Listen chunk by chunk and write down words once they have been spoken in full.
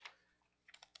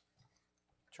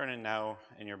Turning now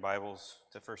in your Bibles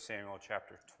to 1 Samuel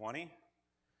chapter 20.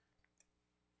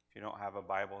 If you don't have a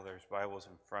Bible, there's Bibles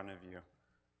in front of you.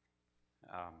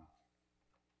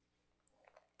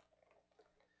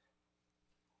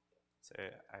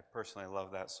 I personally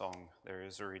love that song, There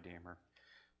Is a Redeemer.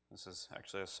 This is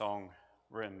actually a song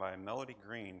written by Melody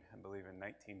Green, I believe in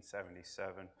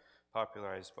 1977,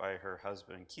 popularized by her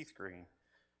husband Keith Green,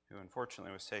 who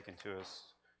unfortunately was taken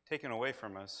away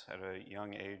from us at a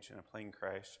young age in a plane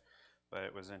crash, but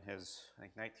it was in his,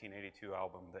 1982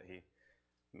 album that he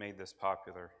made this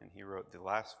popular, and he wrote the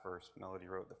last verse. Melody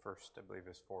wrote the first, I believe,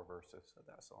 is 4 verses of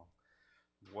that song.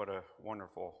 What a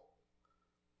wonderful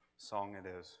song it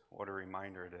is. What a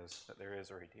reminder it is that there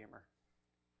is a Redeemer,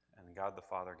 and God the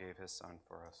Father gave his Son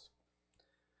for us.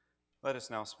 Let us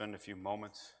now spend a few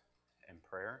moments in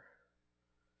prayer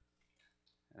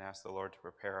and ask the Lord to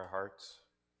prepare our hearts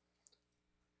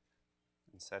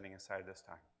in setting aside this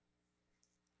time.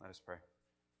 Let us pray.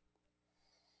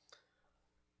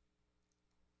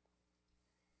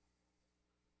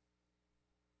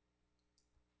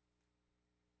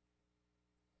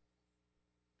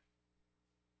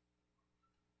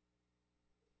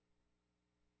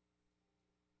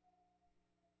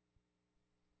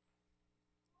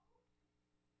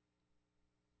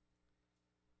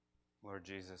 Lord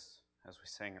Jesus, as we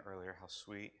sang earlier, how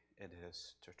sweet it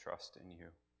is to trust in you.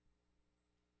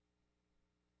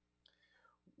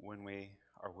 When we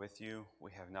are with you, we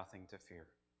have nothing to fear.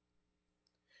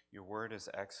 Your word is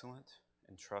excellent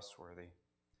and trustworthy.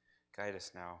 Guide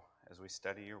us now as we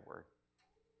study your word.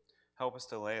 Help us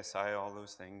to lay aside all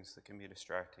those things that can be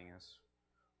distracting us,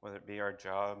 whether it be our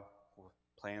job,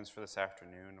 plans for this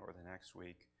afternoon or the next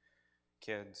week,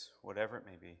 kids, whatever it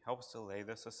may be. Help us to lay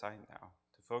this aside now,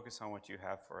 to focus on what you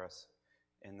have for us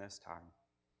in this time,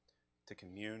 to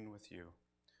commune with you.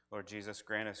 Lord Jesus,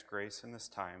 grant us grace in this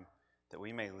time that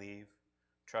we may leave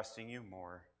trusting you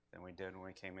more than we did when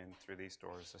we came in through these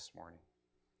doors this morning.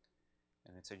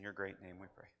 And it's in your great name we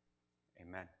pray.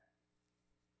 Amen.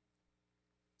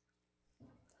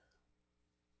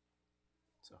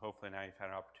 So hopefully now you've had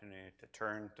an opportunity to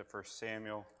turn to 1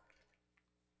 Samuel.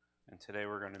 And today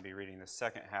we're going to be reading the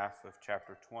second half of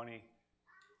chapter 20.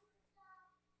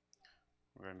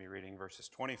 We're going to be reading verses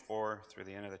 24 through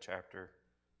the end of the chapter,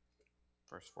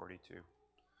 verse 42.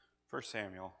 1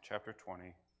 Samuel chapter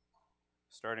 20,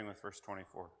 starting with verse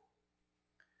 24.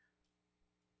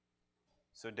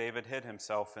 So David hid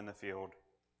himself in the field,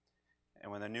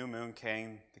 and when the new moon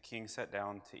came, the king sat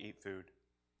down to eat food.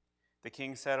 The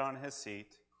king sat on his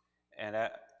seat, and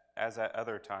as at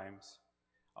other times,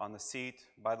 on the seat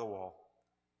by the wall.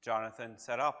 Jonathan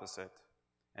sat opposite,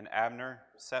 and Abner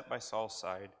sat by Saul's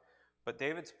side, but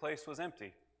David's place was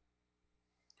empty.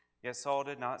 Yet Saul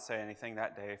did not say anything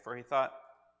that day, for he thought,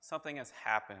 something has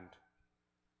happened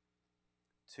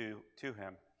to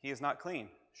him. He is not clean.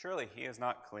 Surely he is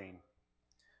not clean.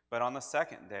 But on the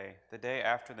second day, the day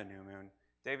after the new moon,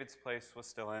 David's place was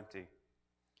still empty.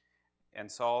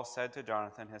 And Saul said to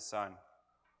Jonathan his son,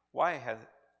 why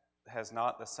has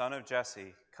not the son of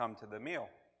Jesse come to the meal,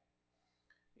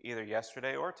 either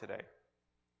yesterday or today?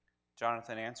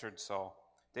 Jonathan answered Saul,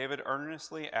 David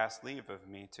earnestly asked leave of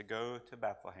me to go to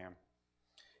Bethlehem.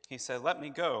 He said, let me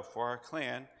go, for our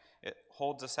clan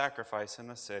holds a sacrifice in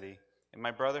the city, and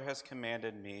my brother has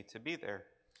commanded me to be there.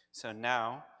 So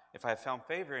now, if I have found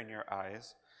favor in your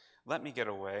eyes, let me get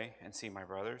away and see my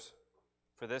brothers.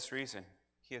 For this reason,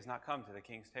 he has not come to the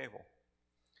king's table.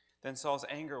 Then Saul's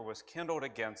anger was kindled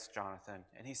against Jonathan,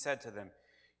 and he said to them,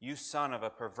 you son of a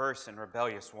perverse and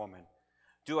rebellious woman,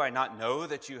 do I not know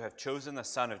that you have chosen the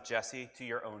son of Jesse to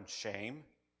your own shame,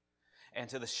 and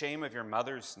to the shame of your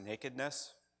mother's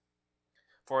nakedness?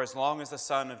 For as long as the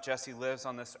son of Jesse lives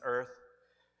on this earth,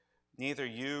 neither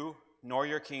you nor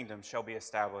your kingdom shall be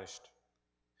established.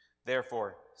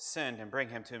 Therefore, send and bring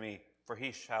him to me, for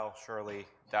he shall surely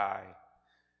die.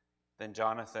 Then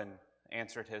Jonathan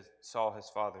answered Saul his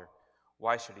father,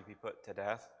 why should he be put to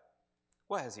death?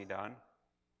 What has he done?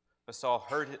 But Saul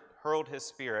hurled his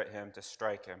spear at him to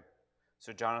strike him.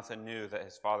 So Jonathan knew that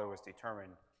his father was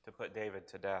determined to put David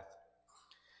to death.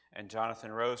 And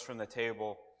Jonathan rose from the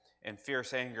table in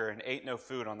fierce anger and ate no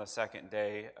food on the second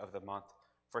day of the month,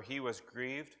 for he was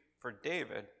grieved for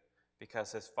David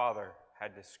because his father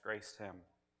had disgraced him.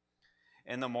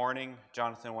 In the morning,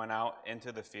 Jonathan went out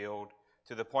into the field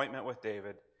to the appointment with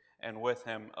David, and with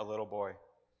him a little boy.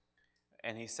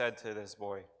 And he said to this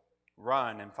boy,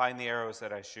 run and find the arrows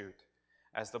that I shoot.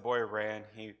 As the boy ran,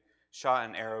 he shot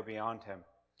an arrow beyond him.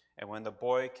 And when the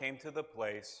boy came to the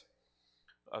place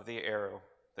of the arrow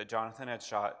that Jonathan had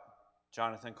shot,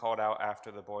 Jonathan called out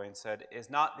after the boy and said, is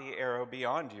not the arrow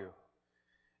beyond you?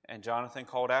 And Jonathan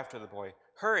called after the boy,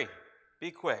 "Hurry, be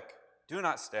quick, do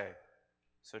not stay."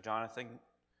 So Jonathan's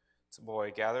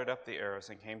boy gathered up the arrows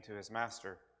and came to his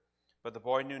master. But the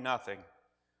boy knew nothing.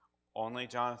 Only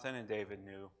Jonathan and David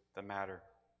knew the matter.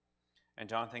 And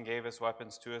Jonathan gave his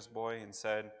weapons to his boy and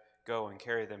said, "Go and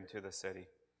carry them to the city."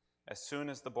 As soon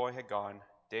as the boy had gone,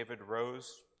 David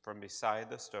rose from beside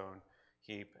the stone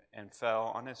heap and fell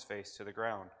on his face to the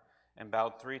ground and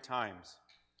bowed 3 times.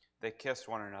 They kissed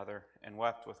one another and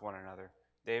wept with one another,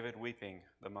 David weeping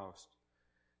the most.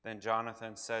 Then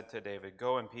Jonathan said to David,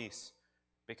 "Go in peace,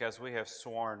 because we have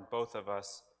sworn, both of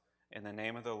us, in the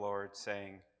name of the Lord,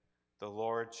 saying, 'The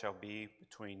Lord shall be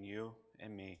between you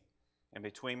and me, and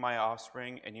between my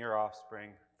offspring and your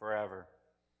offspring forever.'"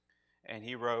 And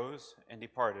he rose and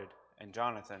departed, and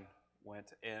Jonathan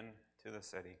went into the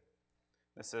city.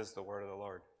 This is the word of the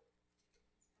Lord.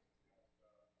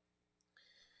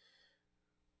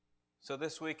 So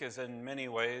this week is in many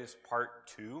ways part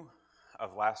 2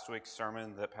 of last week's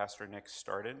sermon that Pastor Nick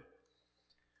started.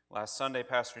 Last Sunday,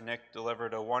 Pastor Nick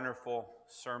delivered a wonderful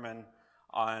sermon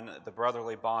on the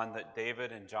brotherly bond that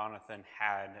David and Jonathan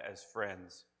had as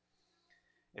friends.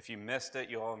 If you missed it,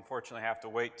 you'll unfortunately have to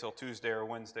wait till Tuesday or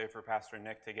Wednesday for Pastor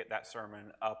Nick to get that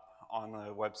sermon up on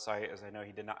the website, as I know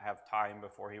he did not have time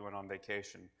before he went on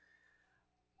vacation.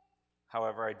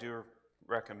 However, I do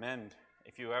recommend,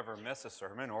 if you ever miss a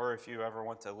sermon or if you ever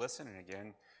want to listen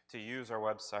again, to use our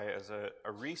website as a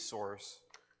resource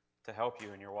to help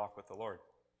you in your walk with the Lord.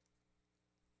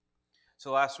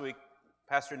 So last week,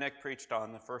 Pastor Nick preached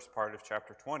on the first part of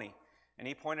chapter 20, and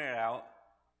he pointed out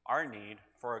our need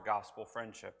for a gospel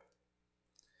friendship.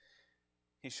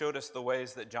 He showed us the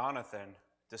ways that Jonathan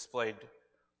displayed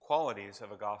qualities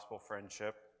of a gospel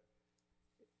friendship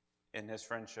in his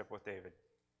friendship with David.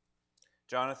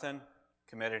 Jonathan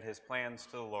committed his plans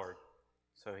to the Lord.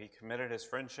 So he committed his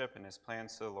friendship and his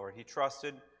plans to the Lord. He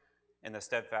trusted in the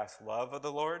steadfast love of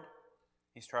the Lord.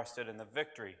 He's trusted in the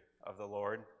victory of the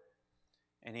Lord.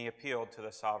 And he appealed to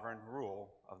the sovereign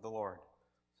rule of the Lord.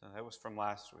 So that was from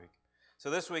last week. So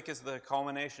this week is the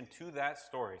culmination to that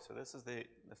story. So this is the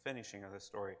finishing of the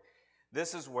story.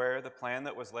 This is where the plan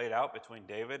that was laid out between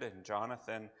David and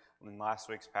Jonathan in last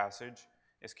week's passage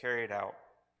is carried out.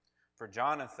 For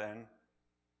Jonathan,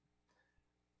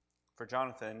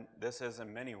 this is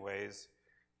in many ways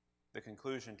the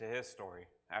conclusion to his story.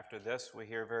 After this, we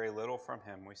hear very little from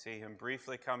him. We see him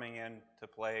briefly coming in to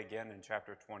play again in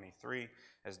chapter 23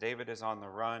 as David is on the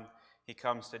run. He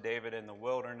comes to David in the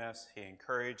wilderness. He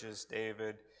encourages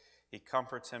David. He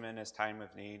comforts him in his time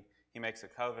of need. He makes a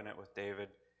covenant with David,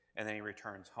 and then he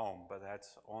returns home. But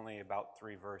that's only about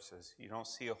 3 verses. You don't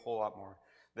see a whole lot more.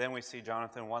 Then we see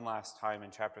Jonathan one last time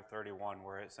in chapter 31,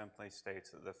 where it simply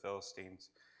states that the Philistines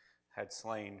had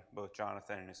slain both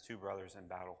Jonathan and his 2 brothers in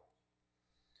battle.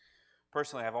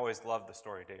 Personally, I've always loved the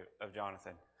story of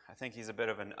Jonathan. I think he's a bit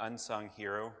of an unsung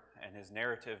hero, and his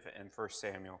narrative in 1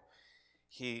 Samuel.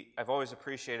 I've always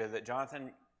appreciated that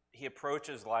Jonathan, he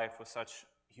approaches life with such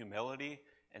humility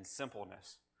and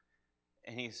simpleness.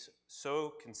 And he's so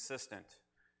consistent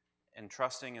and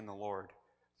trusting in the Lord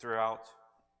throughout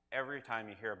every time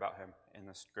you hear about him in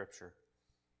the scripture.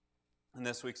 And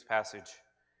this week's passage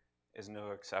is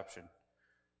no exception.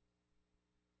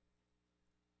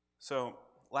 So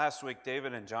last week,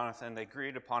 David and Jonathan, they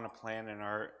agreed upon a plan in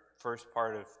our first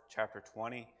part of chapter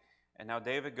 20. And now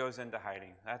David goes into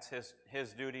hiding. That's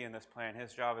his duty in this plan.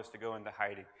 His job is to go into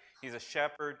hiding. He's a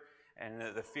shepherd,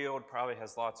 and the field probably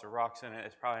has lots of rocks in it.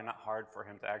 It's probably not hard for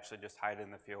him to actually just hide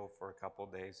in the field for a couple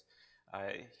of days.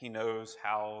 He knows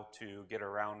how to get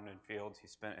around in fields. He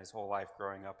spent his whole life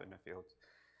growing up in the fields.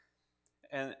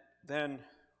 And then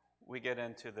we get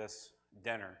into this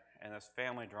dinner and this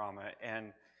family drama.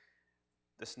 And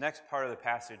this next part of the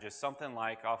passage is something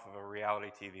like off of a reality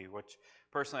TV, which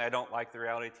personally I don't like the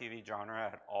reality TV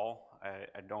genre at all.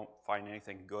 I don't find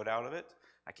anything good out of it.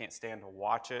 I can't stand to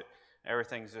watch it.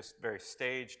 Everything's just very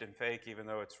staged and fake, even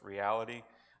though it's reality.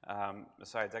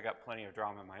 Besides, I got plenty of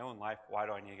drama in my own life. Why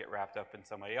do I need to get wrapped up in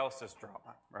somebody else's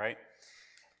drama, right?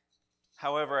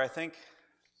 However, I think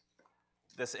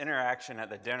this interaction at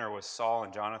the dinner with Saul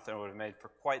and Jonathan would have made for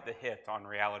quite the hit on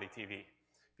reality TV.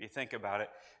 If you think about it,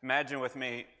 imagine with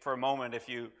me for a moment if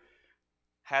you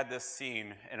had this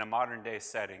scene in a modern day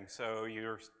setting. So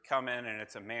you come in and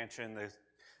it's a mansion,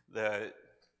 the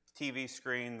TV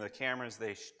screen, the cameras,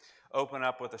 they open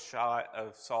up with a shot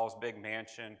of Saul's big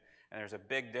mansion, and there's a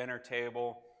big dinner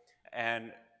table,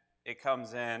 and it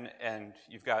comes in and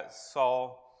you've got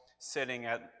Saul sitting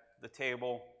at the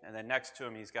table, and then next to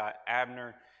him he's got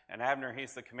Abner, and Abner,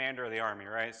 he's the commander of the army,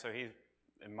 right? So he's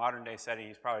in modern day setting,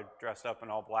 he's probably dressed up in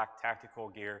all black tactical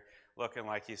gear, looking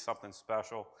like he's something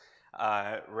special,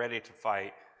 ready to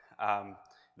fight.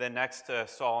 Then next to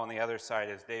Saul on the other side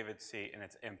is David's seat, and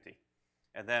it's empty.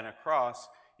 And then across,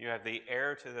 you have the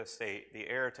heir to the state, the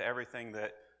heir to everything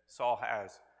that Saul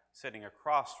has, sitting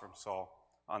across from Saul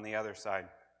on the other side.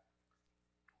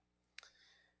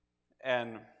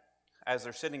 And as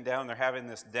they're sitting down, they're having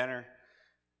this dinner,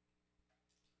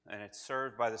 and it's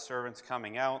served by the servants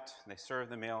coming out. They serve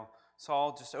the meal.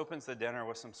 Saul just opens the dinner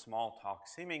with some small talk,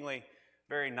 seemingly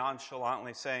very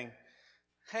nonchalantly saying,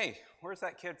 "Hey, where's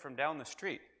that kid from down the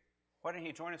street? Why didn't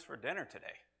he join us for dinner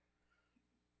today?"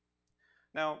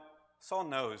 Now, Saul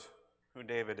knows who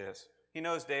David is. He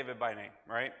knows David by name,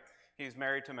 right? He's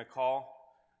married to Michal,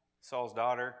 Saul's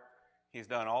daughter. He's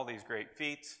done all these great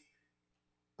feats,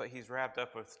 but he's wrapped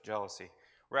up with jealousy.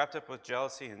 Wrapped up with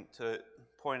jealousy, and to the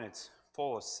point it's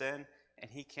full of sin,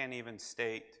 and he can't even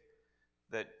state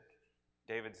that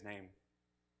David's name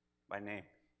by name.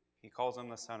 He calls him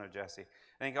the son of Jesse.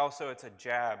 I think also it's a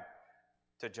jab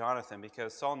to Jonathan,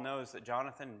 because Saul knows that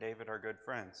Jonathan and David are good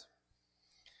friends.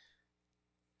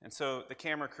 And so the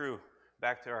camera crew,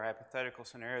 back to our hypothetical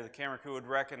scenario, the camera crew would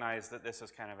recognize that this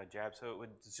is kind of a jab, so it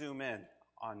would zoom in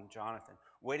on Jonathan,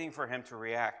 waiting for him to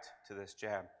react to this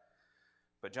jab.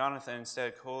 But Jonathan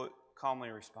instead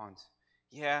calmly responds,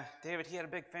 "Yeah, David, he had a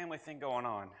big family thing going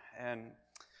on, and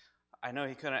I know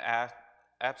he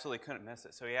absolutely couldn't miss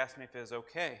it, so he asked me if it was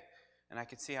okay, and I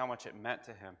could see how much it meant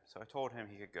to him, so I told him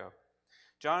he could go."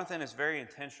 Jonathan is very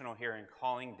intentional here in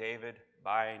calling David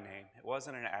by name. It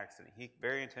wasn't an accident. He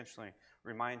very intentionally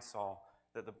reminds Saul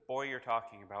that the boy you're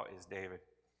talking about is David.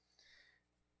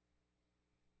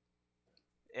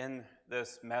 In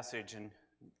this message and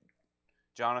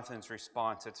Jonathan's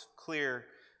response, it's clear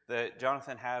that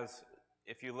Jonathan has,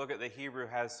 if you look at the Hebrew,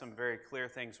 has some very clear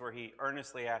things where he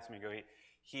earnestly asked me to go.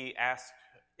 He asked,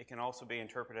 it can also be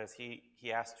interpreted as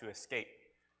he asked to escape.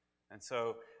 And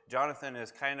so Jonathan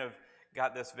has kind of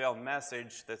got this veiled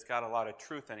message that's got a lot of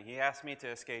truth in it. He asked me to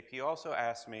escape. He also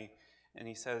asked me, and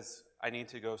he says, I need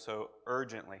to go so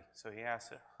urgently. So he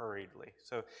asks it hurriedly.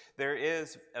 So there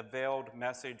is a veiled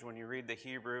message when you read the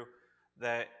Hebrew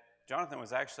that Jonathan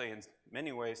was actually in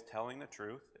many ways telling the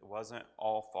truth. It wasn't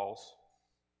all false.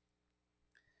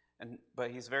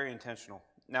 But he's very intentional.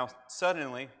 Now,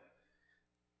 suddenly,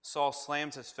 Saul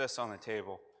slams his fist on the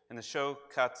table, and the show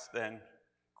cuts then,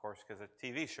 of course, because it's a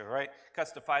TV show, right?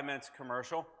 Cuts to 5 minutes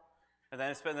commercial, and then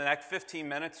it's spent the next 15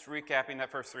 minutes recapping that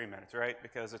first 3 minutes, right?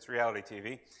 Because it's reality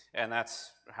TV, and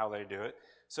that's how they do it.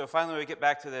 So finally we get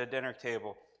back to the dinner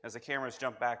table as the cameras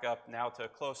jump back up now to a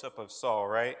close-up of Saul,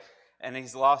 right? And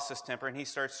he's lost his temper, and he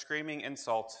starts screaming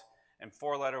insults and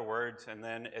 4-letter words, and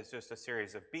then it's just a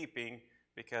series of beeping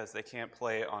because they can't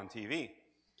play it on TV.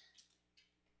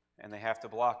 And they have to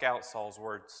block out Saul's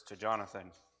words to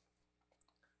Jonathan.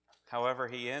 However,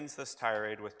 he ends this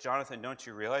tirade with, "Jonathan, don't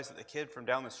you realize that the kid from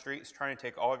down the street is trying to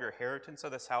take all of your inheritance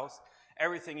of this house,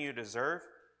 everything you deserve?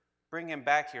 Bring him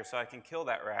back here so I can kill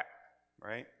that rat,"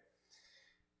 right?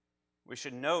 We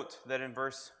should note that in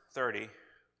verse 30,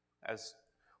 as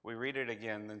we read it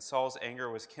again, then Saul's anger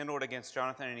was kindled against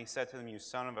Jonathan, and he said to them, "You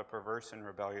son of a perverse and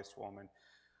rebellious woman, do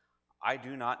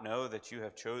I not know that you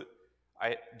have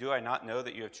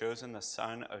chosen the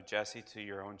son of Jesse to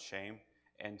your own shame,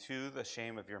 and to the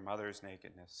shame of your mother's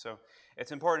nakedness?" So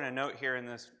it's important to note here in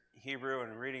this Hebrew,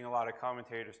 and reading a lot of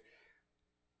commentators,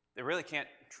 they really can't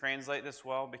translate this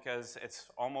well because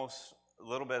it's almost a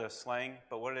little bit of slang,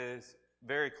 but what is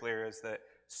very clear is that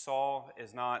Saul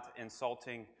is not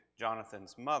insulting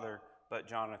Jonathan's mother, but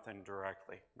Jonathan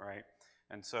directly, right?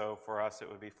 And so for us, it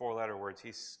would be 4-letter words.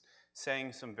 He's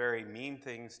saying some very mean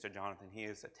things to Jonathan. He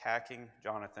is attacking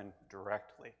Jonathan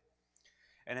directly.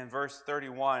 And in verse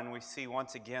 31, we see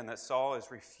once again that Saul is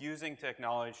refusing to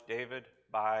acknowledge David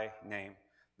by name.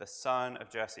 The son of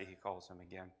Jesse, he calls him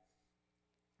again.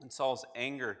 In Saul's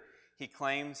anger, he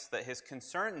claims that his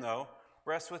concern, though,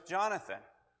 rests with Jonathan.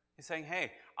 He's saying,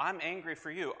 "Hey, I'm angry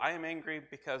for you. I am angry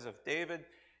because of David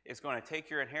is going to take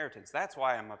your inheritance. That's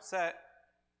why I'm upset."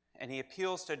 And he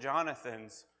appeals to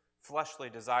Jonathan's fleshly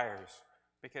desires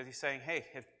because he's saying, "Hey,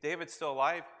 if David's still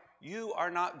alive, you are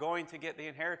not going to get the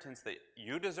inheritance that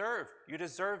you deserve. You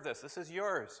deserve this. This is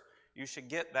yours. You should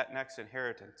get that next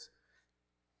inheritance."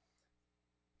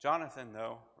 Jonathan,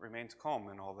 though, remains calm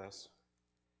in all this.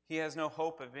 He has no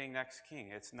hope of being next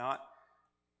king. It's not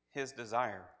his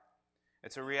desire.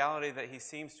 It's a reality that he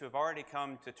seems to have already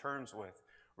come to terms with,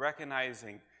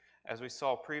 recognizing, as we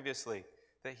saw previously,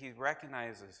 that he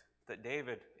recognizes that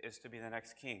David is to be the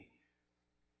next king.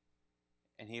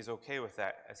 And he's okay with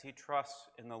that as he trusts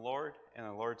in the Lord and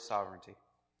the Lord's sovereignty.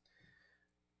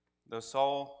 Though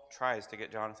Saul tries to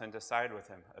get Jonathan to side with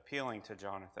him, appealing to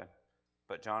Jonathan,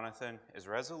 but Jonathan is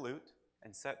resolute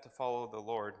and set to follow the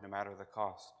Lord no matter the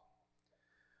cost.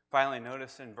 Finally,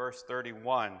 notice in verse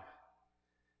 31,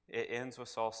 it ends with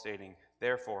Saul stating,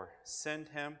 "Therefore, send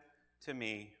him to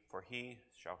me, for he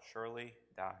shall surely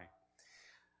die."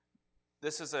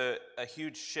 This is a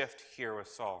huge shift here with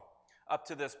Saul. Up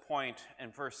to this point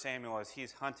in 1 Samuel, as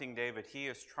he's hunting David, he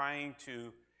is trying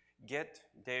to get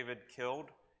David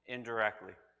killed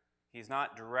indirectly. He's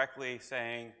not directly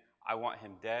saying, "I want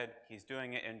him dead." He's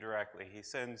doing it indirectly. He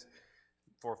sends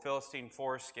for Philistine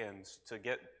foreskins to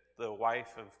get the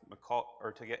wife of Michal,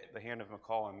 or to get the hand of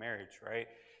Michal in marriage, right?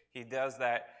 He does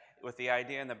that with the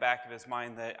idea in the back of his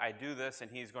mind that I do this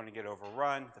and he's going to get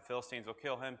overrun. The Philistines will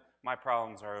kill him. My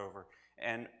problems are over.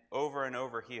 And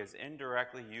over, he is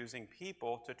indirectly using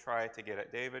people to try to get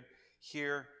at David.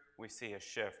 Here we see a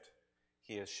shift.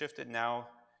 He has shifted now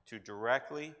to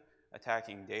directly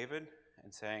attacking David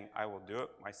and saying, "I will do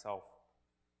it myself."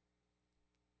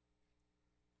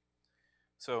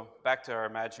 So back to our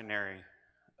imaginary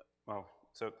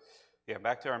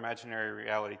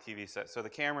reality TV set. So the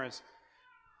cameras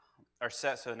are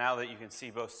set so now that you can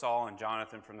see both Saul and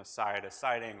Jonathan from the side, a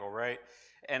side angle, right?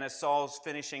 And as Saul's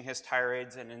finishing his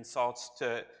tirades and insults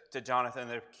to Jonathan,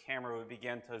 the camera would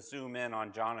begin to zoom in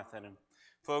on Jonathan and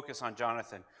focus on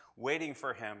Jonathan, waiting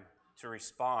for him to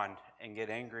respond and get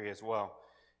angry as well.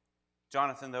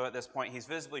 Jonathan, though, at this point, he's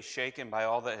visibly shaken by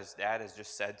all that his dad has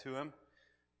just said to him,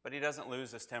 but he doesn't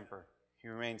lose his temper. He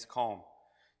remains calm.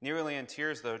 Nearly in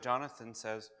tears, though, Jonathan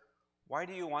says, "Why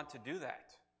do you want to do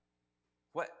that?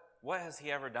 What has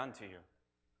he ever done to you?"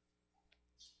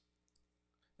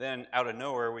 Then, out of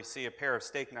nowhere, we see a pair of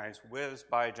steak knives whiz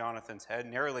by Jonathan's head,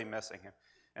 narrowly missing him.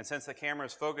 And since the camera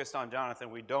is focused on Jonathan,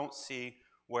 we don't see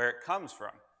where it comes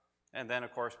from. And then,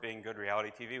 of course, being good reality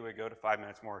TV, we go to 5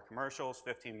 minutes more of commercials,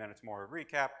 15 minutes more of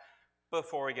recap,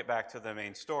 before we get back to the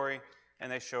main story,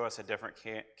 and they show us a different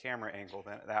camera angle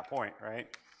than at that point,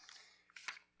 right?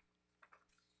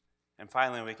 And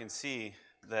finally, one can see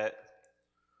that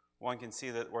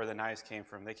where the knives came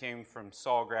from. They came from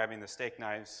Saul grabbing the steak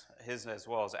knives, his as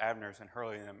well as Abner's, and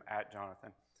hurling them at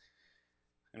Jonathan.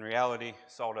 In reality,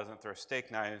 Saul doesn't throw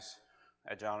steak knives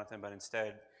at Jonathan, but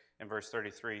instead, in verse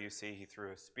 33, you see he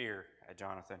threw a spear at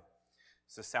Jonathan.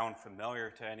 Does this sound familiar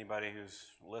to anybody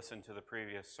who's listened to the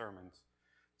previous sermons?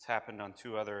 It's happened on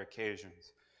 2 other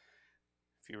occasions.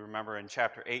 If you remember in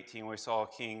chapter 18, we saw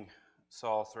King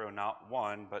Saul throw not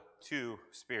 1, but 2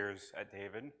 spears at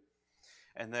David.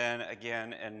 And then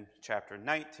again in chapter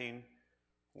 19,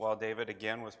 while David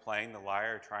again was playing the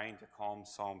lyre, trying to calm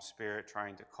Saul's spirit,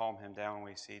 trying to calm him down,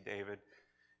 we see David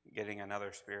getting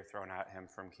another spear thrown at him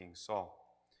from King Saul.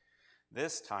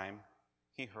 This time,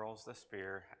 he hurls the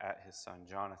spear at his son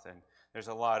Jonathan. There's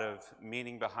a lot of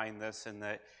meaning behind this in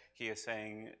that he is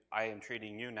saying, "I am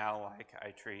treating you now like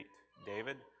I treat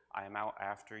David. I am out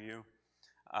after you."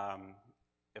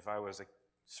 If I was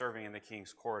serving in the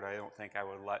king's court, I don't think I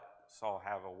would let Saul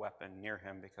have a weapon near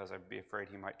him because I'd be afraid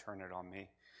he might turn it on me.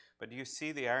 But do you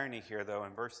see the irony here, though,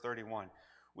 in verse 31?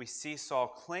 We see Saul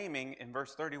claiming in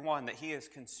verse 31 that he is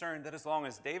concerned that as long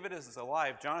as David is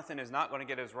alive, Jonathan is not going to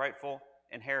get his rightful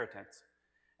inheritance.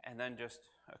 And then just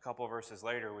a couple verses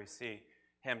later, we see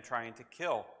him trying to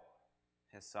kill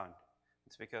his son.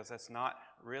 It's because that's not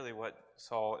really what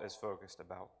Saul is focused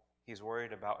about. He's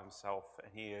worried about himself,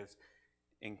 and he is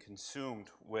consumed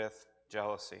with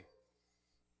jealousy.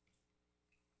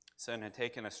 Sin had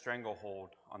taken a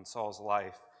stranglehold on Saul's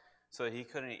life so that he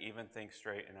couldn't even think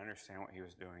straight and understand what he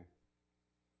was doing.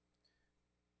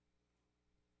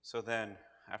 So then,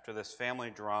 after this family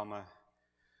drama,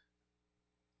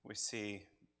 we see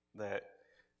that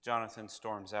Jonathan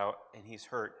storms out and he's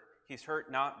hurt. He's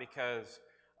hurt not because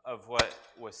of what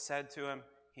was said to him.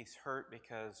 He's hurt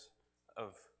because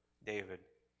of David.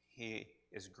 He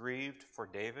is grieved for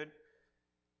David,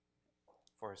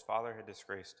 for his father had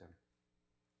disgraced him.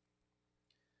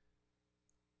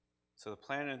 So the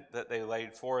plan that they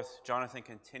laid forth, Jonathan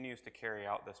continues to carry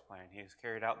out this plan. He's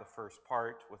carried out the first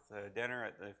part with the dinner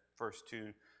at the first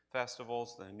 2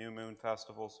 festivals, the new moon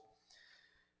festivals.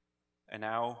 And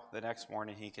now, the next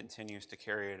morning, he continues to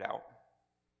carry it out.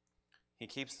 He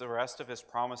keeps the rest of his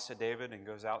promise to David and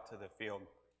goes out to the field,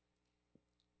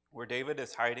 where David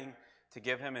is hiding, to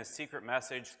give him his secret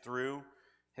message through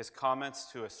his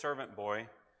comments to a servant boy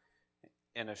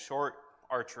in a short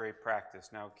archery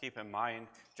practice. Now, keep in mind,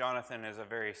 Jonathan is a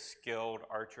very skilled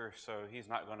archer, so he's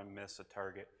not going to miss a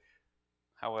target.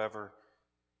 However,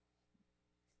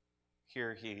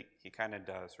 here he kind of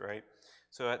does, right?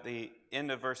 So at the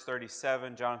end of verse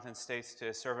 37, Jonathan states to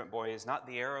his servant boy, "Is not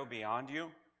the arrow beyond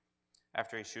you?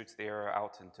 after he shoots the arrow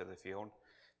out into the field.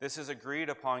 This is agreed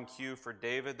upon cue for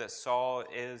David that Saul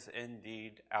is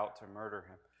indeed out to murder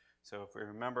him. So if we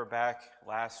remember back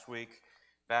last week,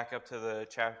 back up to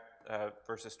the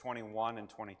verses 21 and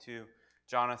 22,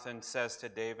 Jonathan says to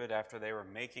David after they were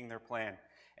making their plan,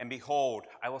 "And behold,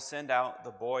 I will send out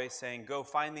the boy, saying, 'Go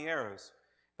find the arrows.'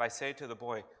 If I say to the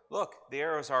boy, 'Look, the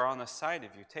arrows are on the side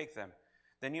of you, take them,'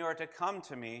 then you are to come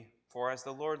to me, for as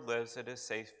the Lord lives, it is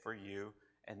safe for you,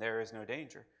 and there is no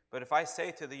danger. But if I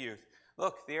say to the youth,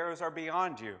 'Look, the arrows are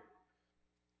beyond you,'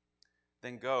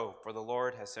 then go, for the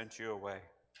Lord has sent you away."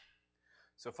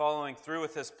 So following through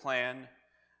with his plan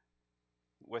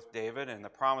with David and the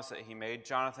promise that he made,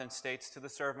 Jonathan states to the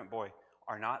servant boy,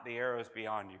 "Are not the arrows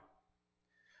beyond you?"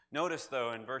 Notice,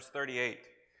 though, in verse 38,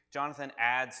 Jonathan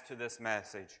adds to this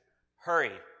message,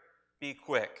 "Hurry, be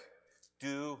quick,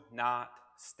 do not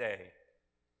stay."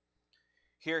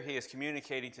 Here he is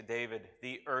communicating to David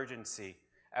the urgency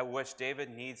at which David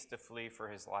needs to flee for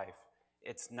his life.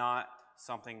 It's not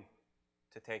something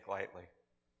to take lightly.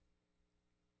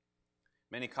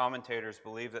 Many commentators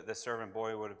believe that this servant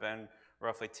boy would have been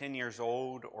roughly 10 years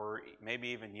old or maybe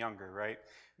even younger, right?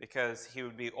 Because he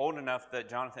would be old enough that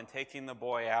Jonathan taking the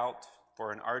boy out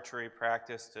for an archery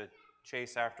practice to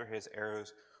chase after his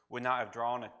arrows would not have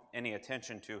drawn any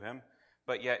attention to him,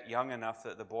 but yet young enough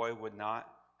that the boy would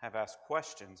not have asked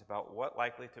questions about what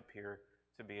likely to appear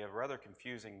to be a rather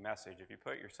confusing message. If you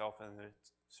put yourself in the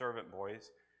servant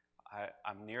boys,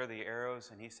 I'm near the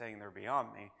arrows and he's saying they're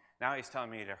beyond me. Now he's telling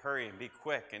me to hurry and be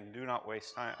quick and do not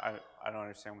waste time. I don't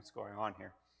understand what's going on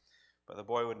here. But the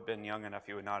boy would have been young enough,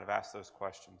 he would not have asked those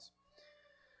questions.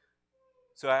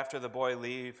 So after the boy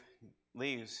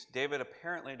leaves, David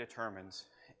apparently determines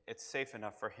it's safe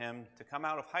enough for him to come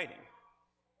out of hiding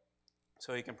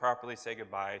so he can properly say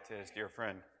goodbye to his dear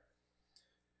friend.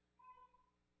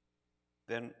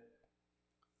 Then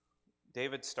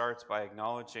David starts by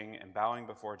acknowledging and bowing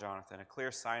before Jonathan, a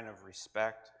clear sign of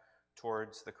respect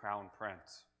towards the crown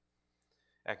prince,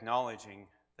 acknowledging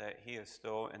that he is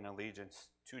still in allegiance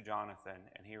to Jonathan,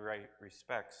 and he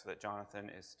respects that Jonathan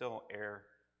is still heir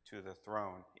to the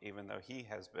throne, even though he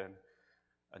has been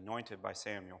anointed by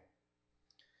Samuel.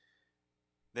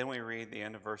 Then we read the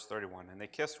end of verse 31, "And they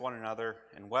kissed one another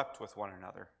and wept with one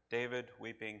another, David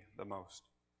weeping the most."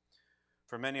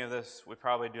 For many of this, we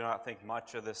probably do not think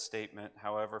much of this statement.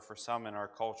 However, for some in our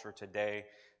culture today,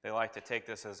 they like to take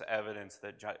this as evidence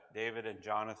that David and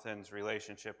Jonathan's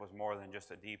relationship was more than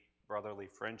just a deep brotherly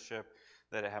friendship,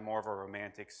 that it had more of a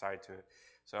romantic side to it.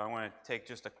 So I want to take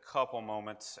just a couple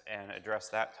moments and address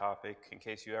that topic in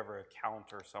case you ever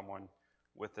encounter someone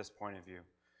with this point of view.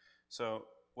 So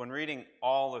when reading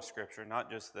all of Scripture, not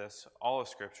just this, all of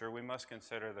Scripture, we must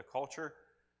consider the culture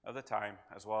of the time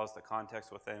as well as the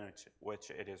context within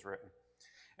which it is written.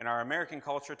 In our American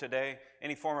culture today,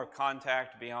 any form of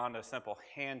contact beyond a simple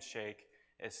handshake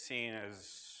is seen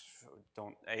as,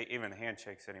 even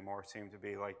handshakes anymore seem to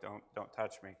be like, don't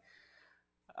touch me.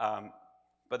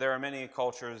 But there are many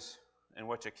cultures in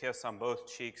which a kiss on both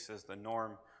cheeks is the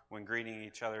norm when greeting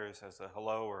each other as a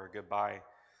hello or a goodbye.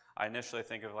 I initially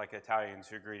think of like Italians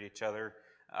who greet each other,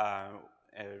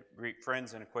 greet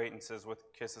friends and acquaintances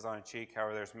with kisses on a cheek.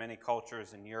 However, there's many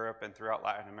cultures in Europe and throughout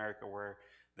Latin America where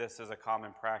this is a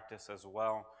common practice as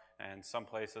well. And some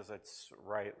places it's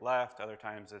right, left. Other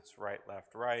times it's right,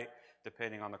 left, right,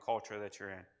 depending on the culture that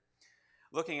you're in.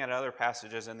 Looking at other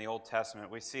passages in the Old Testament,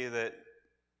 we see that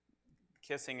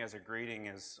kissing as a greeting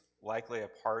is likely a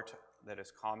part that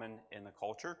is common in the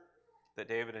culture that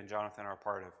David and Jonathan are a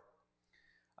part of.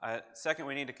 Second,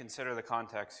 we need to consider the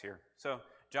context here. So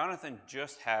Jonathan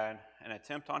just had an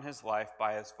attempt on his life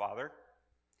by his father,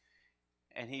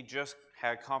 and he just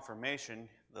had confirmation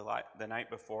the night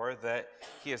before that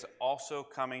he is also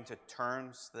coming to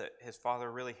terms that his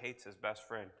father really hates his best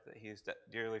friend, that he is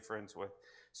dearly friends with,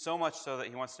 so much so that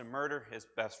he wants to murder his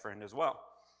best friend as well.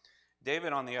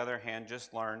 David, on the other hand,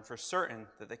 just learned for certain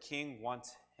that the king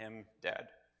wants him dead.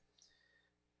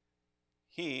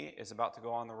 He is about to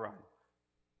go on the run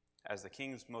as the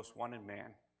king's most wanted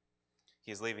man.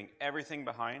 He is leaving everything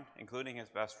behind, including his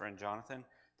best friend Jonathan,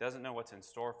 doesn't know what's in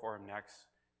store for him next,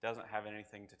 doesn't have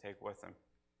anything to take with him.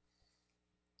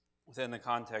 Within the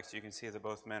context, you can see that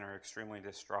both men are extremely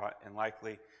distraught and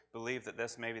likely believe that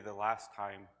this may be the last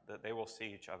time that they will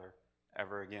see each other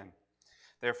ever again.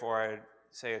 Therefore, I'd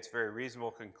say it's very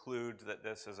reasonable to conclude that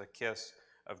this is a kiss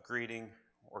of greeting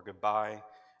or goodbye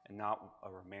and not a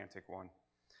romantic one.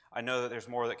 I know that there's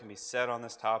more that can be said on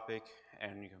this topic,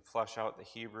 and you can flesh out the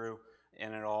Hebrew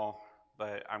in it all,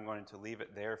 but I'm going to leave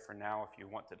it there for now. If you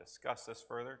want to discuss this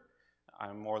further,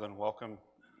 I'm more than welcome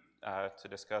to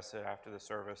discuss it after the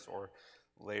service or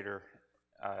later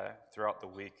throughout the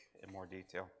week in more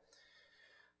detail.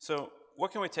 So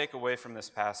what can we take away from this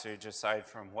passage aside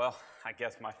from, well, I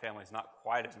guess my family's not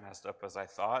quite as messed up as I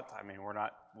thought. I mean, we're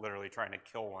not literally trying to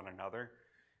kill one another.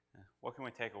 What can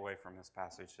we take away from this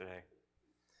passage today?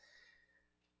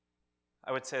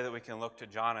 I would say that we can look to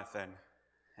Jonathan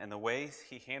and the ways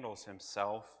he handles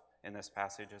himself in this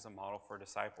passage as a model for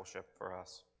discipleship for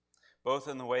us. Both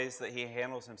in the ways that he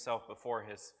handles himself before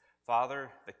his father,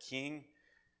 the king,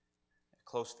 a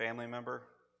close family member,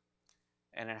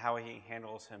 and in how he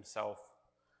handles himself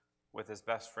with his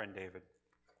best friend David.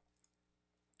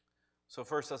 So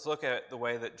first, let's look at the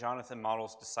way that Jonathan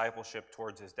models discipleship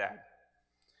towards his dad.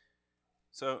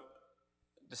 So,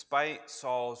 despite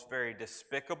Saul's very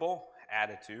despicable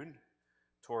attitude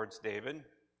towards David,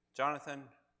 Jonathan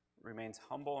remains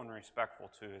humble and respectful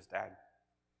to his dad.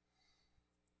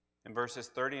 In verses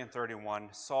 30 and 31,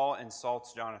 Saul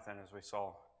insults Jonathan, as we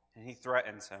saw, and he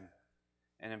threatens him.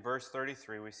 And in verse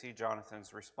 33, we see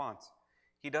Jonathan's response.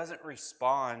 He doesn't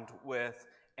respond with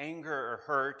anger or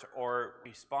hurt or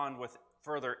respond with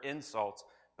further insults,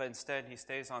 but instead he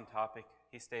stays on topic,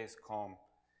 he stays calm,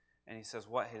 and he says,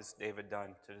 what has David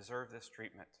done to deserve this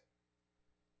treatment?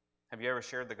 Have you ever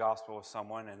shared the gospel with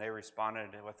someone and they responded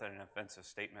with an offensive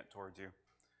statement towards you?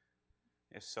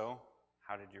 If so,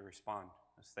 how did you respond?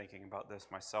 I was thinking about this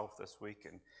myself this week,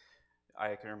 and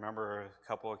I can remember a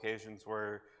couple occasions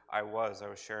where I was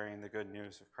sharing the good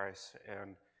news of Christ,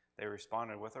 and they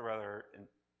responded with a rather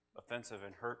offensive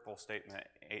and hurtful statement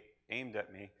aimed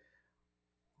at me.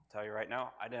 I'll tell you right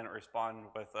now, I didn't respond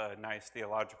with a nice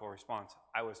theological response.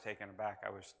 I was taken aback. I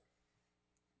was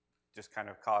just kind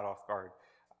of caught off guard.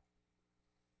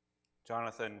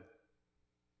 Jonathan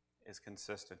is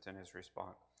consistent in his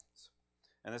response.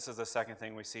 And this is the second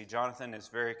thing we see. Jonathan is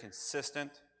very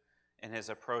consistent in his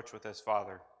approach with his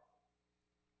father.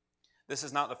 This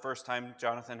is not the first time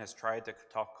Jonathan has tried to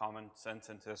talk common sense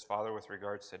into his father with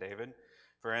regards to David.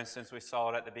 For instance, we saw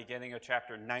it at the beginning of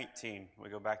chapter 19. We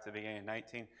go back to the beginning of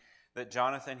 19, that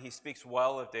Jonathan, he speaks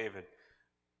well of David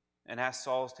and asks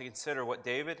Saul to consider what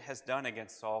David has done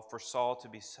against Saul for Saul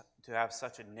to have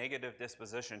such a negative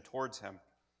disposition towards him.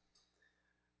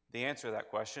 The answer to that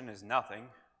question is nothing,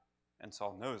 and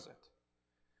Saul knows it.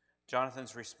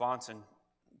 Jonathan's response in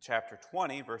chapter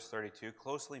 20, verse 32,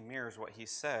 closely mirrors what he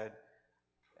said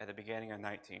at the beginning of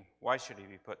 19. Why should he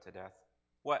be put to death?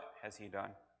 What has he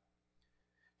done?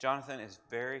 Jonathan is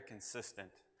very consistent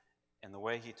in the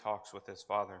way he talks with his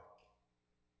father.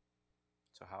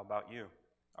 So how about you?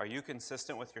 Are you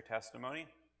consistent with your testimony?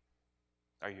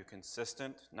 Are you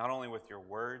consistent not only with your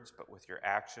words, but with your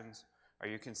actions? Are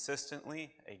you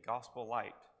consistently a gospel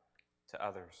light to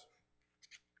others?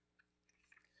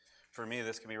 For me,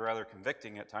 this can be rather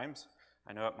convicting at times.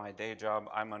 I know at my day job,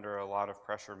 I'm under a lot of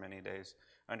pressure many days.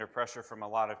 Under pressure from a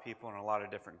lot of people in a lot of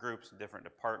different groups, different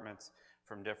departments,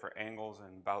 from different angles,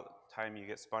 and about the time you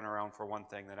get spun around for one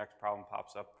thing, the next problem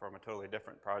pops up from a totally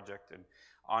different project, and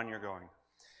on you're going.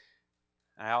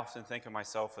 And I often think of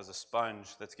myself as a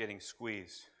sponge that's getting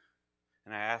squeezed.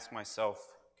 And I ask myself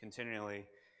continually,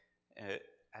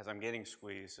 as I'm getting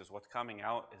squeezed, is what's coming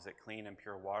out, is it clean and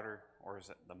pure water, or is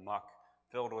it the muck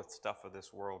filled with stuff of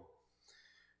this world?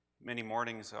 Many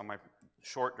mornings on my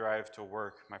short drive to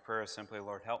work, my prayer is simply,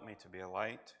 Lord, help me to be a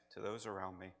light to those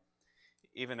around me.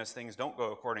 Even as things don't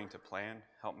go according to plan,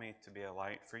 help me to be a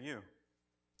light for you.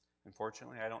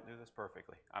 Unfortunately, I don't do this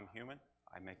perfectly. I'm human,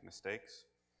 I make mistakes,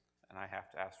 and I have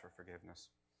to ask for forgiveness.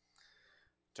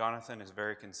 Jonathan is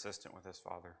very consistent with his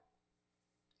father.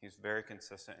 He's very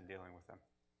consistent in dealing with him.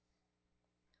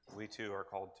 We too are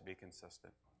called to be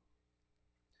consistent.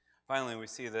 Finally, we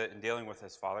see that in dealing with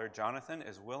his father, Jonathan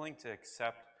is willing to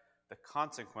accept the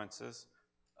consequences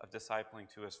of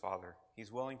discipling to his father.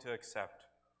 He's willing to accept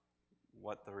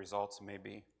what the results may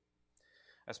be.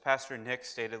 As Pastor Nick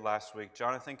stated last week,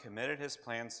 Jonathan committed his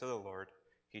plans to the Lord.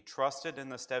 He trusted in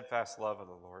the steadfast love of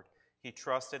the Lord. He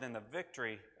trusted in the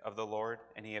victory of the Lord,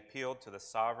 and he appealed to the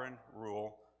sovereign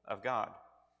rule of God.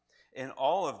 In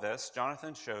all of this,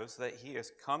 Jonathan shows that he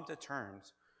has come to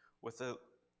terms with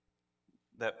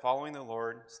that following the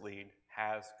Lord's lead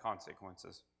has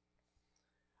consequences.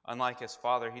 Unlike his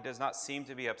father, he does not seem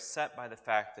to be upset by the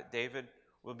fact that David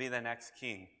will be the next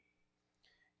king,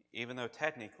 even though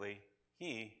technically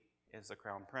he is the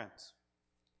crown prince.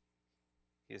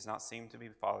 He does not seem to be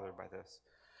bothered by this.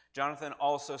 Jonathan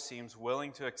also seems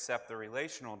willing to accept the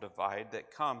relational divide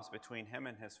that comes between him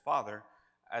and his father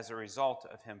as a result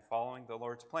of him following the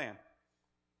Lord's plan.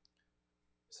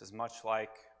 This is much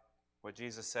like what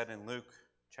Jesus said in Luke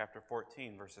chapter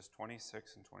 14, verses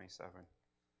 26 and 27.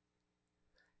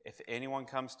 If anyone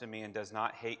comes to me and does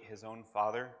not hate his own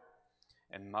father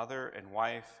and mother and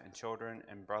wife and children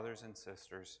and brothers and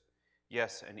sisters,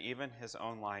 yes, and even his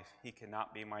own life, he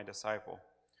cannot be my disciple.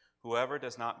 Whoever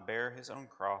does not bear his own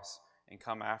cross and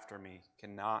come after me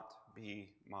cannot be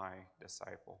my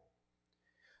disciple.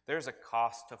 There's a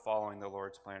cost to following the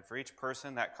Lord's plan. For each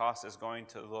person, that cost is going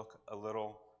to look a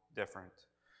little different.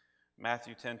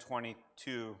 Matthew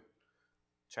 10:22,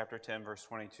 chapter 10, verse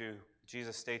 22,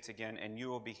 Jesus states again, "And you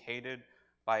will be hated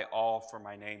by all for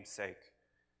my name's sake,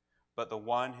 but the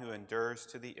one who endures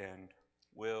to the end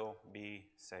will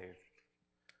be saved."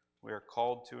 We are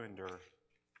called to endure.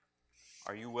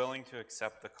 Are you willing to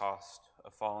accept the cost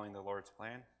of following the Lord's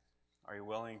plan? Are you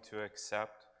willing to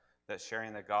accept that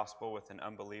sharing the gospel with an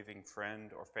unbelieving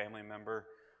friend or family member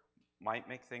might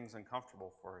make things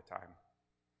uncomfortable for a time?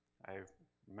 I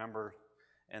remember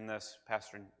in this,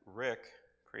 Pastor Rick,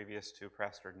 previous to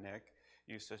Pastor Nick,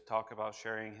 used to talk about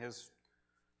sharing his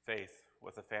faith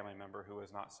with a family member who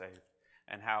was not saved,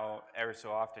 and how every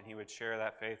so often he would share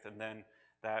that faith, and then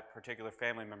that particular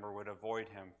family member would avoid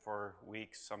him for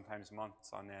weeks, sometimes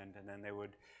months on end, and then they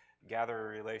would gather a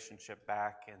relationship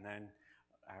back, and then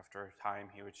after a time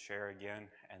he would share again,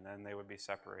 and then they would be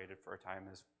separated for a time.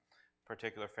 This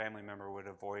particular family member would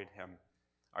avoid him.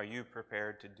 Are you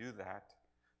prepared to do that?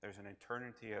 There's an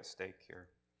eternity at stake here.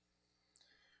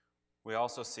 We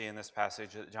also see in this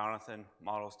passage that Jonathan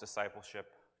models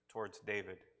discipleship towards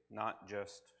David, not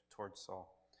just towards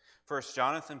Saul. First,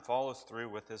 Jonathan follows through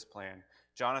with his plan.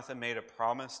 Jonathan made a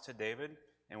promise to David,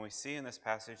 and we see in this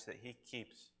passage that he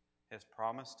keeps his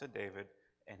promise to David,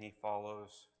 and he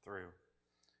follows through.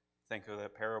 Think of the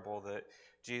parable that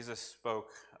Jesus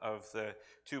spoke of the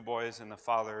two boys and the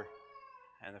father,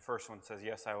 and the first one says,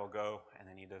 "Yes, I will go," and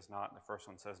then he does not. And the first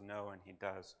one says, "No," and he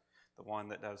does. The one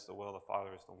that does the will of the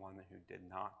Father is the one who did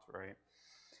not, right?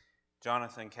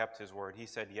 Jonathan kept his word. He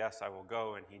said, "Yes, I will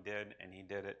go," and he did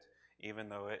it, even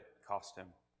though it cost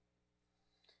him.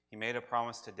 He made a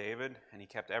promise to David, and he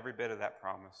kept every bit of that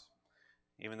promise,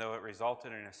 even though it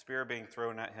resulted in a spear being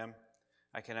thrown at him.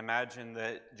 I can imagine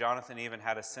that Jonathan even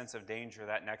had a sense of danger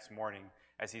that next morning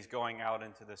as he's going out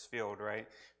into this field,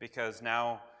 right? Because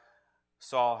now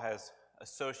Saul has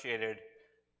associated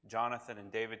Jonathan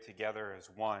and David together as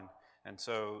one. And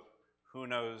so who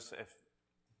knows if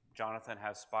Jonathan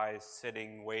has spies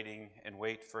sitting, waiting, and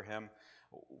wait for him,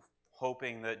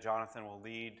 hoping that Jonathan will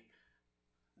lead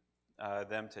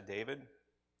them to David.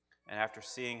 And after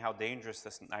seeing how dangerous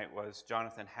this night was,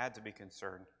 Jonathan had to be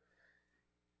concerned.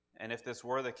 And if this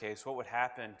were the case, what would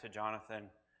happen to Jonathan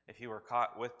if he were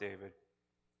caught with David?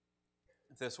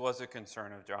 If this was a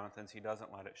concern of Jonathan's, he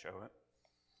doesn't let it show it.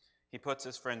 He puts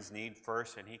his friend's need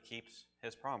first, and he keeps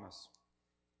his promise.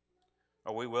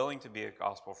 Are we willing to be a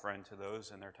gospel friend to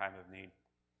those in their time of need?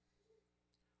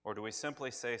 Or do we simply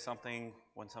say something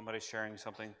when somebody's sharing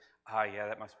something, yeah,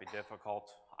 that must be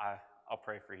difficult, I'll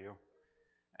pray for you,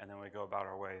 and then we go about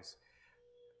our ways?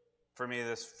 For me,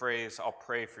 this phrase, "I'll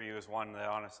pray for you," is one that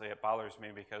honestly, it bothers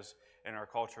me, because in our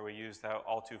culture we use that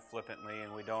all too flippantly,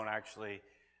 and we don't actually,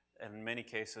 in many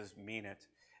cases, mean it.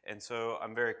 And so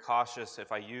I'm very cautious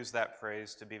if I use that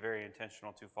phrase to be very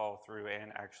intentional to follow through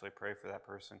and actually pray for that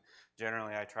person.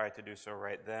 Generally, I try to do so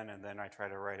right then, and then I try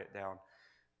to write it down.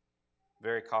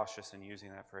 Very cautious in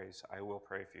using that phrase, "I will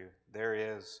pray for you." There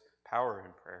is power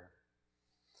in prayer.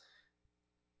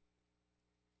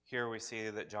 Here we see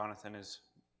that Jonathan is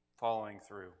following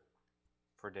through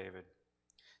for David.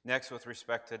 Next, with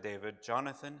respect to David,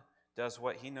 Jonathan does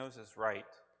what he knows is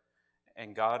right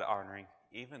and God-honoring,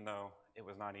 even though it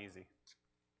was not easy.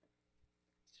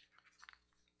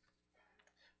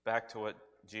 Back to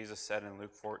what Jesus said in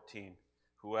Luke 14,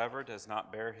 "Whoever does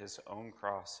not bear his own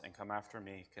cross and come after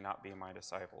me cannot be my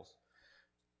disciples."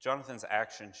 Jonathan's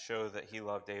actions show that he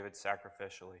loved David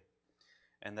sacrificially,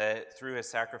 and that through his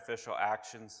sacrificial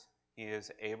actions, he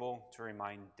is able to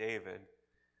remind David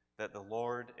that the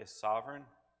Lord is sovereign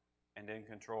and in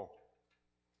control.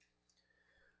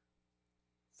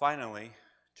 Finally,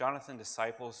 Jonathan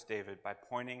disciples David by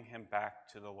pointing him back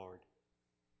to the Lord.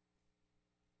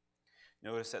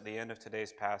 Notice at the end of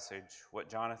today's passage what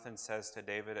Jonathan says to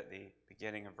David at the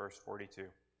beginning of verse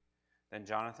 42. Then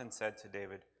Jonathan said to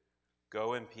David,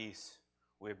 "Go in peace.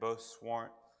 We have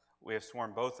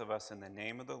sworn both of us in the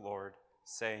name of the Lord,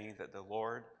 saying that the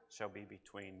Lord shall be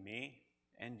between me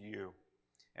and you,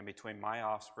 and between my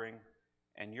offspring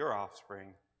and your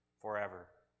offspring forever."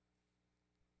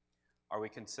 Are we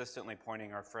consistently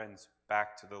pointing our friends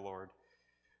back to the Lord?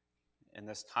 In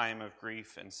this time of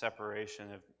grief and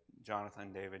separation of Jonathan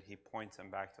and David, he points them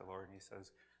back to the Lord, and he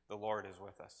says, the Lord is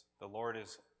with us. The Lord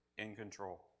is in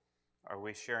control. Are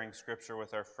we sharing Scripture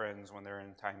with our friends when they're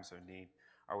in times of need?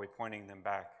 Are we pointing them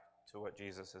back to what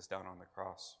Jesus has done on the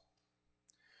cross?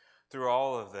 Through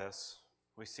all of this,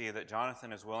 we see that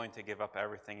Jonathan is willing to give up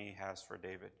everything he has for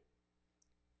David.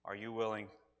 Are you willing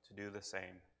to do the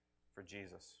same for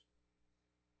Jesus?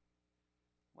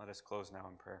 Let us close now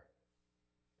in prayer.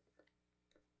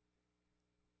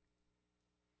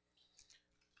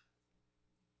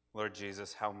 Lord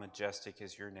Jesus, how majestic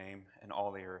is your name in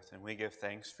all the earth, and we give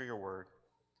thanks for your word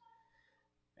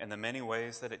and the many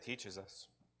ways that it teaches us.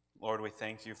 Lord, we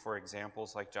thank you for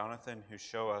examples like Jonathan who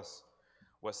show us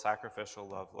what sacrificial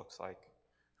love looks like,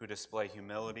 who display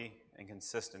humility and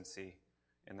consistency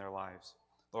in their lives.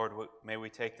 Lord, may we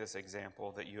take this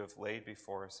example that you have laid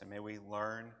before us, and may we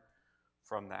learn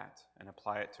from that and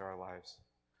apply it to our lives.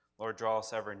 Lord, draw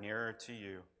us ever nearer to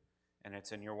you, and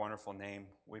it's in your wonderful name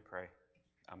we pray.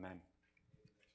 Amen.